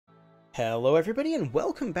Hello everybody and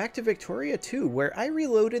welcome back to Victoria 2, where I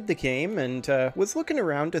reloaded the game and was looking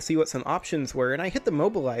around to see what some options were, and I hit the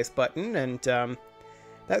mobilize button, and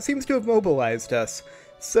that seems to have mobilized us.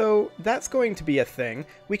 So that's going to be a thing.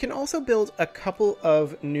 We can also build a couple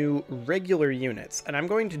of new regular units, and I'm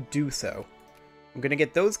going to do so. I'm going to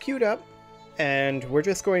get those queued up, and we're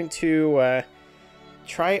just going to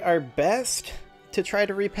try our best to try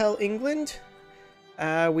to repel England.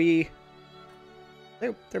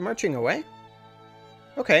 They're marching away?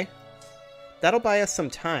 Okay. That'll buy us some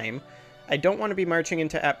time. I don't want to be marching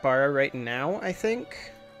into Atbara right now, I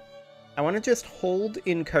think. I want to just hold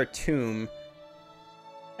in Khartoum,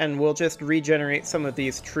 and we'll just regenerate some of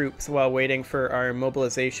these troops while waiting for our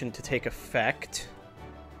mobilization to take effect.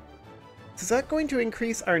 Is that going to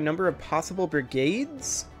increase our number of possible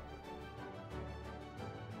brigades?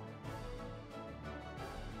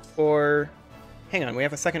 Or... hang on, we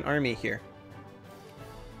have a second army here.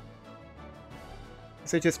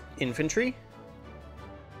 Is it just infantry?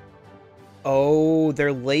 Oh,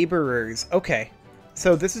 they're laborers. Okay.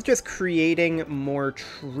 So this is just creating more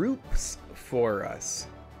troops for us.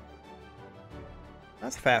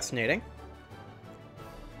 That's fascinating.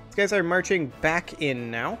 These guys are marching back in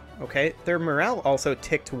now. Okay. Their morale also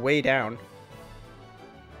ticked way down.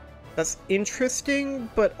 That's interesting,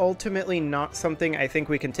 but ultimately not something I think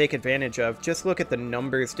we can take advantage of. Just look at the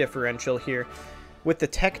numbers differential here. With the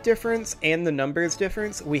tech difference and the numbers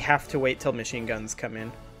difference, we have to wait till machine guns come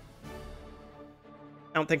in.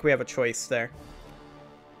 I don't think we have a choice there.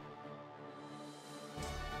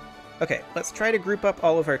 Okay, let's try to group up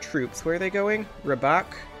all of our troops. Where are they going? Rabak,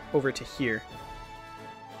 over to here.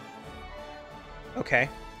 Okay.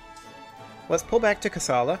 Let's pull back to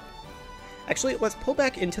Kassala. Actually, let's pull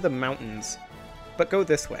back into the mountains, but go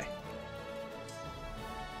this way.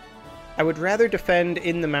 I would rather defend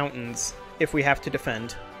in the mountains if we have to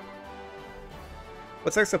defend.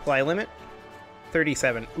 What's our supply limit?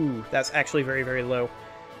 37. Ooh, that's actually very, very low.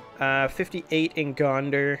 58 in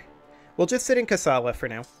Gondar. We'll just sit in Kassala for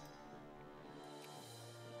now.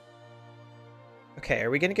 Okay, are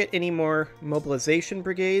we going to get any more mobilization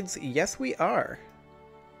brigades? Yes, we are.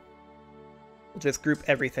 We'll just group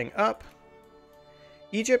everything up.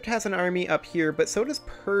 Egypt has an army up here, but so does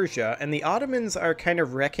Persia, and the Ottomans are kind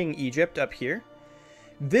of wrecking Egypt up here.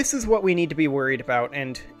 This is what we need to be worried about,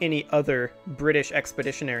 and any other British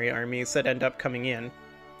expeditionary armies that end up coming in.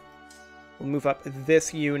 We'll move up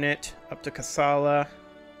this unit up to Kassala.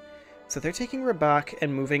 So they're taking Rabak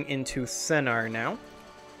and moving into Sennar now.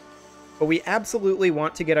 But we absolutely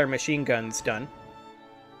want to get our machine guns done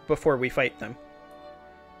before we fight them.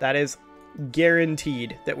 That is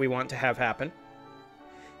guaranteed that we want to have happen.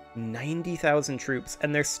 90,000 troops,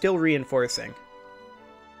 and they're still reinforcing.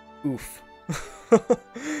 Oof.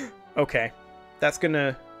 Okay, that's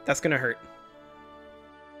gonna hurt.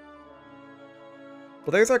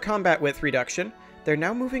 Well, there's our combat width reduction. They're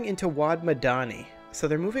now moving into Wad Madani, so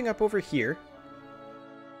they're moving up over here.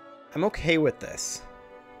 I'm okay with this.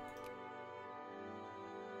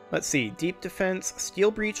 Let's see, deep defense,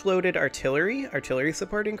 steel breech loaded artillery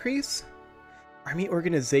support increase, army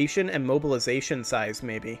organization and mobilization size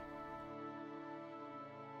maybe.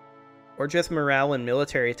 Or just morale and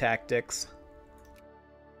military tactics.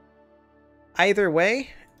 Either way,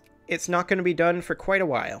 it's not going to be done for quite a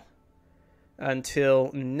while.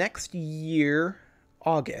 Until next year,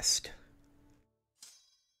 August.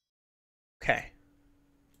 Okay.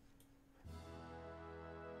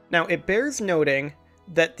 Now, it bears noting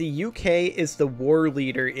that the UK is the war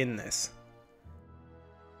leader in this.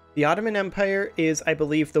 The Ottoman Empire is, I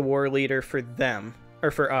believe, the war leader for them,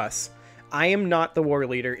 or for us. I am not the war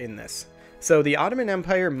leader in this. So the Ottoman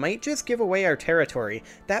Empire might just give away our territory.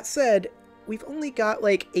 That said, we've only got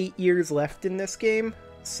like 8 years left in this game,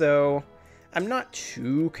 so I'm not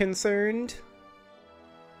too concerned.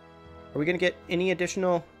 Are we going to get any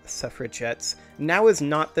additional suffragettes? Now is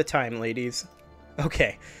not the time, ladies.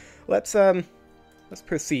 Okay, let's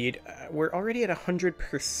proceed. We're already at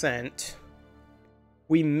 100%.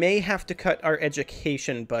 We may have to cut our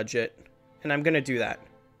education budget, and I'm going to do that.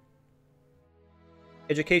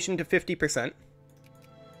 Education to 50%.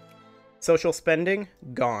 Social spending,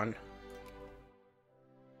 gone.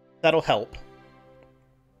 That'll help.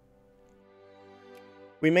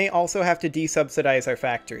 We may also have to desubsidize our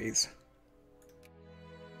factories.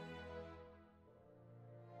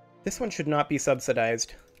 This one should not be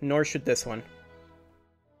subsidized, nor should this one.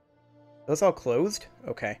 Those all closed?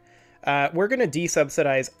 Okay. We're going to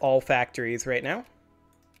desubsidize all factories right now.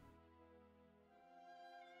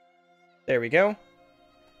 There we go.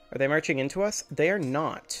 Are they marching into us? They are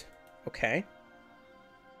not. Okay.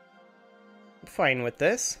 I'm fine with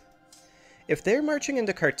this. If they're marching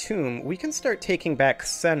into Khartoum, we can start taking back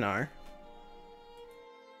Sennar,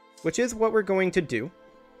 which is what we're going to do.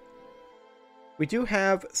 We do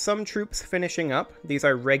have some troops finishing up. These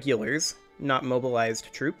are regulars, not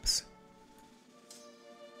mobilized troops.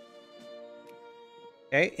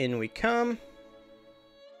 Okay, in we come.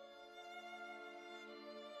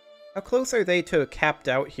 How close are they to capped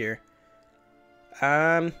out here?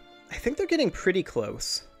 I think they're getting pretty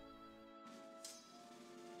close.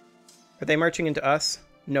 Are they marching into us?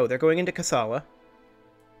 No, they're going into Kassala.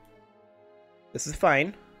 This is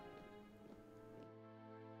fine.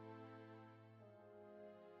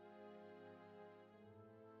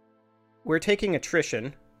 We're taking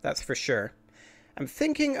attrition, that's for sure. I'm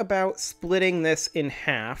thinking about splitting this in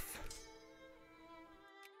half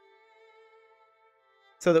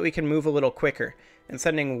so that we can move a little quicker, and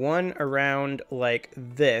sending one around like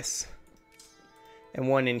this and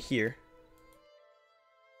one in here.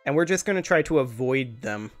 And we're just going to try to avoid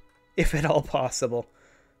them, if at all possible.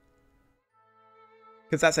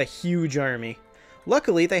 Because that's a huge army.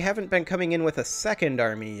 Luckily, they haven't been coming in with a second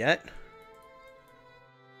army yet.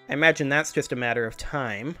 I imagine that's just a matter of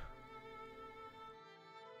time.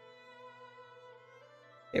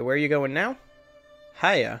 Okay, where are you going now?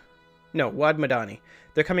 Haya. No, Wad Madani.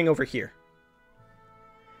 They're coming over here.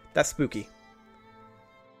 That's spooky.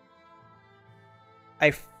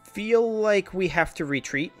 I feel like we have to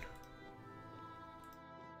retreat.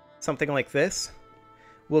 Something like this.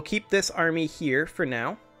 We'll keep this army here for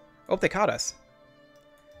now. Oh, they caught us.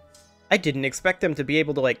 I didn't expect them to be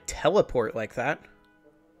able to, like, teleport like that.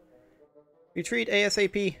 Retreat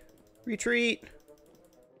ASAP. Retreat.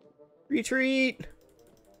 Retreat.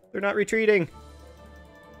 They're not retreating.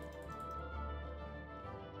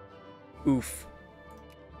 Oof.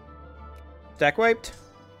 Stack wiped?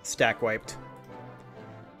 Stack wiped.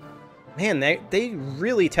 Man, they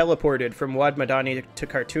really teleported from Wad Madani to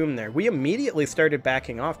Khartoum there. We immediately started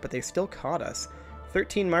backing off, but they still caught us.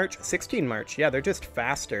 13 March, 16 March. Yeah, they're just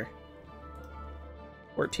faster.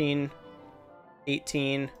 14,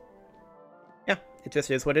 18. Yeah, it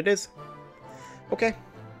just is what it is. Okay.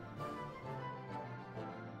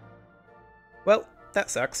 Well, that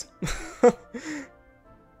sucks.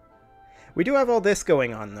 We do have all this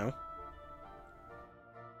going on, though.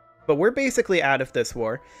 But we're basically out of this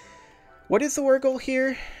war. What is the war goal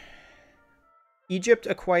here? Egypt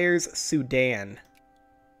acquires Sudan.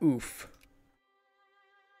 Oof.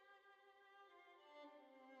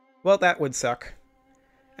 Well, that would suck.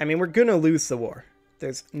 I mean, we're gonna lose the war.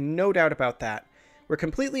 There's no doubt about that. We're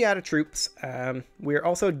completely out of troops. We're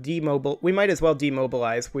also we might as well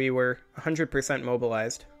demobilize. We were 100%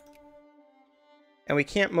 mobilized. And we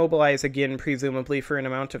can't mobilize again, presumably, for an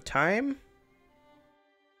amount of time?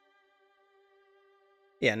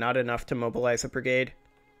 Yeah, not enough to mobilize a brigade.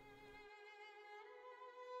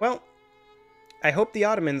 Well, I hope the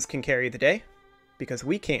Ottomans can carry the day, because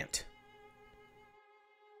we can't.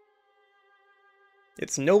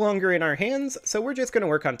 It's no longer in our hands, so we're just going to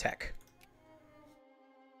work on tech.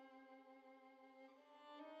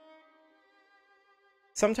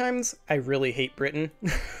 Sometimes I really hate Britain.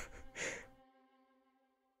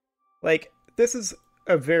 Like, this is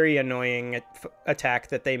a very annoying attack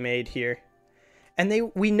that they made here.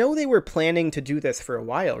 And we know they were planning to do this for a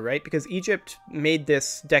while, right? Because Egypt made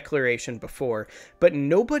this declaration before, but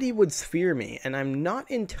nobody would sphere me, and I'm not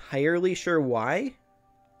entirely sure why.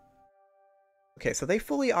 Okay, so they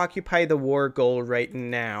fully occupy the war goal right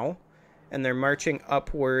now, and they're marching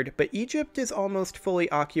upward, but Egypt is almost fully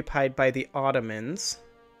occupied by the Ottomans.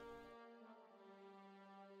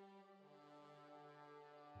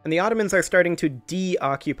 And the Ottomans are starting to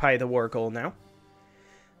de-occupy the war goal now.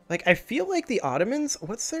 Like, I feel like the Ottomans,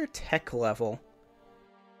 what's their tech level?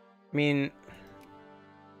 I mean,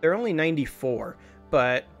 they're only 94,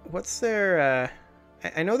 but what's their,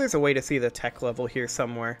 I know there's a way to see the tech level here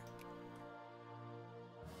somewhere.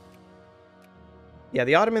 Yeah,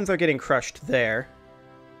 the Ottomans are getting crushed there.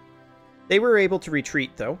 They were able to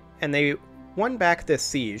retreat, though, and they won back this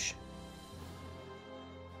siege.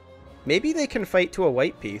 Maybe they can fight to a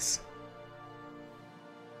white peace.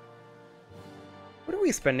 What are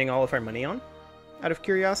we spending all of our money on? Out of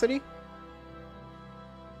curiosity?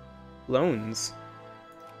 Loans.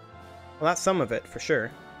 Well, that's some of it, for sure.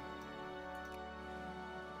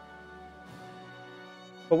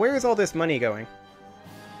 But where is all this money going?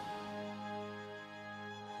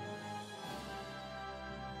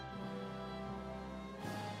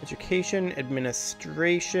 Education,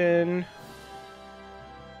 administration...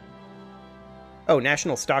 Oh,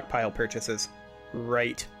 national stockpile purchases.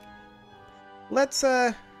 Right. Let's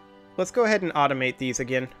go ahead and automate these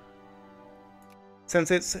again. since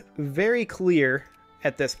it's very clear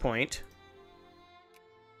at this point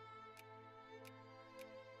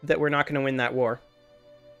that we're not going to win that war.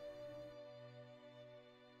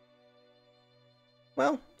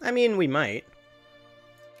 Well, I mean, we might.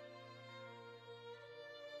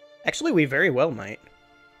 Actually, we very well might.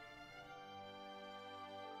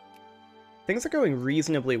 Things are going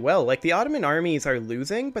reasonably well. Like, the Ottoman armies are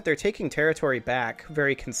losing, but they're taking territory back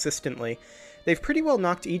very consistently. They've pretty well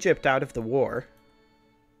knocked Egypt out of the war.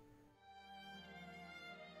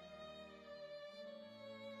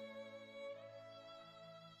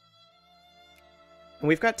 And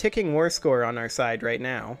we've got ticking war score on our side right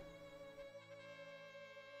now.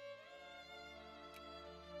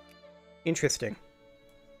 Interesting.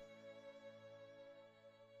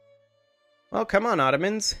 Well, come on,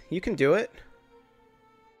 Ottomans. You can do it.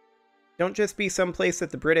 Don't just be someplace that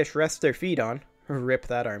the British rest their feet on. Rip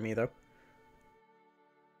that army, though.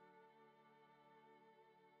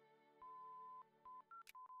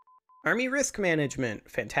 Army risk management.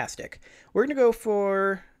 Fantastic. We're going to go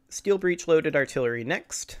for steel breech-loaded artillery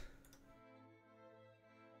next.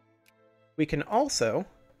 We can also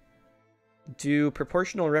do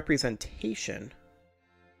proportional representation.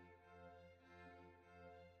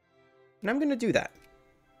 And I'm going to do that.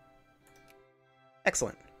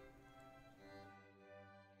 Excellent.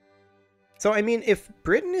 So, I mean, if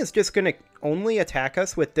Britain is just going to only attack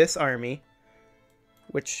us with this army,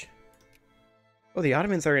 which... Oh, the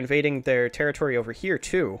Ottomans are invading their territory over here,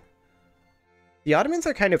 too. The Ottomans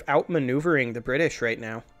are kind of outmaneuvering the British right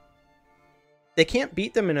now. They can't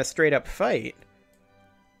beat them in a straight-up fight,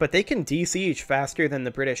 but they can de-siege faster than the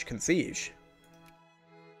British can siege.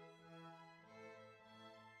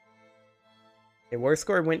 Okay, war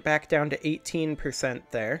score went back down to 18%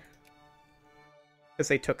 there. Because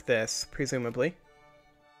they took this, presumably.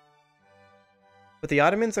 But the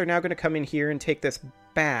Ottomans are now going to come in here and take this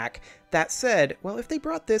back. That said, well, if they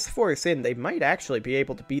brought this force in, they might actually be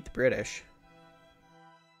able to beat the British.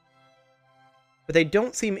 But they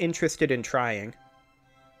don't seem interested in trying.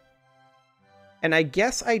 And I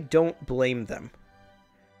guess I don't blame them.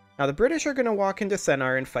 Now, the British are going to walk into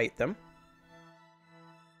Sennar and fight them.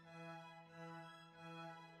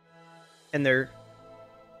 And they're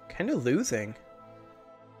kind of losing.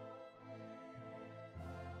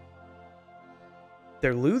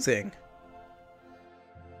 They're losing.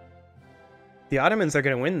 The Ottomans are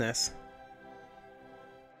going to win this.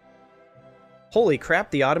 Holy crap,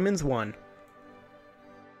 the Ottomans won.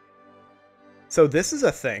 So this is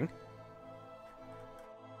a thing.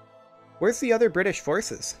 Where's the other British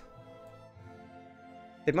forces?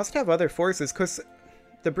 They must have other forces, because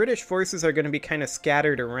the British forces are going to be kind of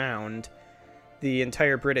scattered around the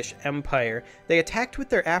entire British Empire. They attacked with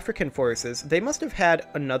their African forces. They must have had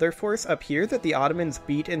another force up here that the Ottomans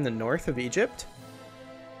beat in the north of Egypt.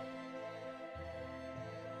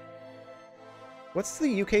 What's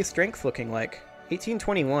the UK strength looking like?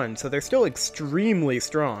 1821, so they're still extremely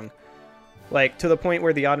strong. Like, to the point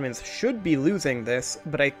where the Ottomans should be losing this,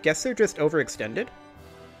 but I guess they're just overextended?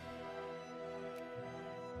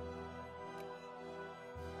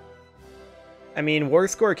 I mean, war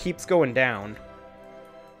score keeps going down.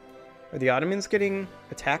 Are the Ottomans getting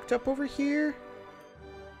attacked up over here?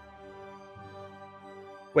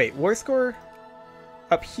 Wait, war score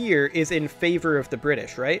up here is in favor of the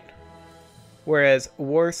British, right? Whereas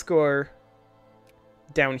war score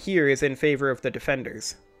down here is in favor of the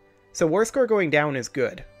defenders. So war score going down is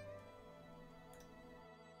good.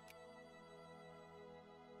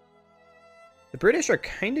 The British are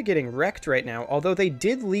kind of getting wrecked right now, although they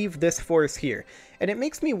did leave this force here. And it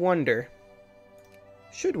makes me wonder,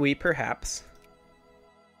 should we perhaps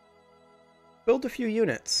build a few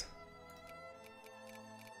units?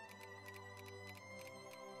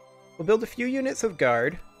 We'll build a few units of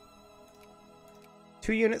guard,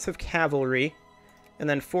 2 units of cavalry, and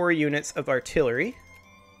then 4 units of artillery.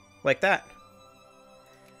 Like that.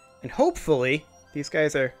 And hopefully, these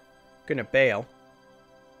guys are gonna bail.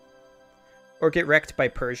 Or get wrecked by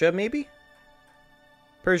Persia, maybe?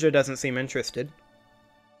 Persia doesn't seem interested.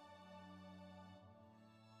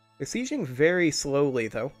 They're sieging very slowly,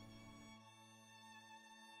 though.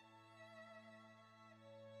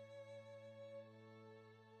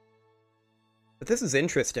 But this is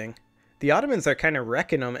interesting. The Ottomans are kind of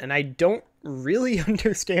wrecking them, and I don't really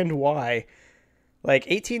understand why. Like,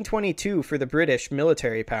 1822 for the British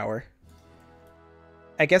military power.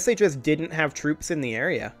 I guess they just didn't have troops in the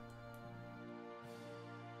area.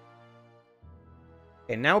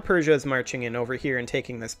 Okay, now Persia is marching in over here and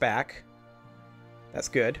taking this back. That's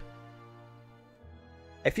good.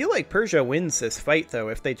 I feel like Persia wins this fight, though,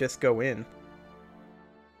 if they just go in.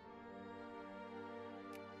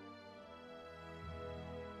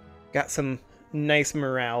 Got some nice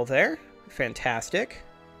morale there. Fantastic.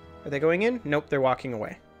 Are they going in? Nope, they're walking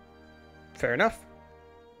away. Fair enough.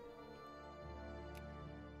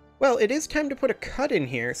 Well, it is time to put a cut in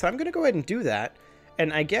here, so I'm going to go ahead and do that.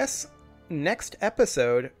 And I guess next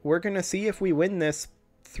episode, we're going to see if we win this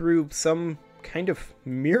through some kind of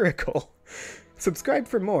miracle. Subscribe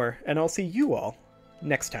for more, and I'll see you all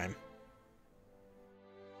next time.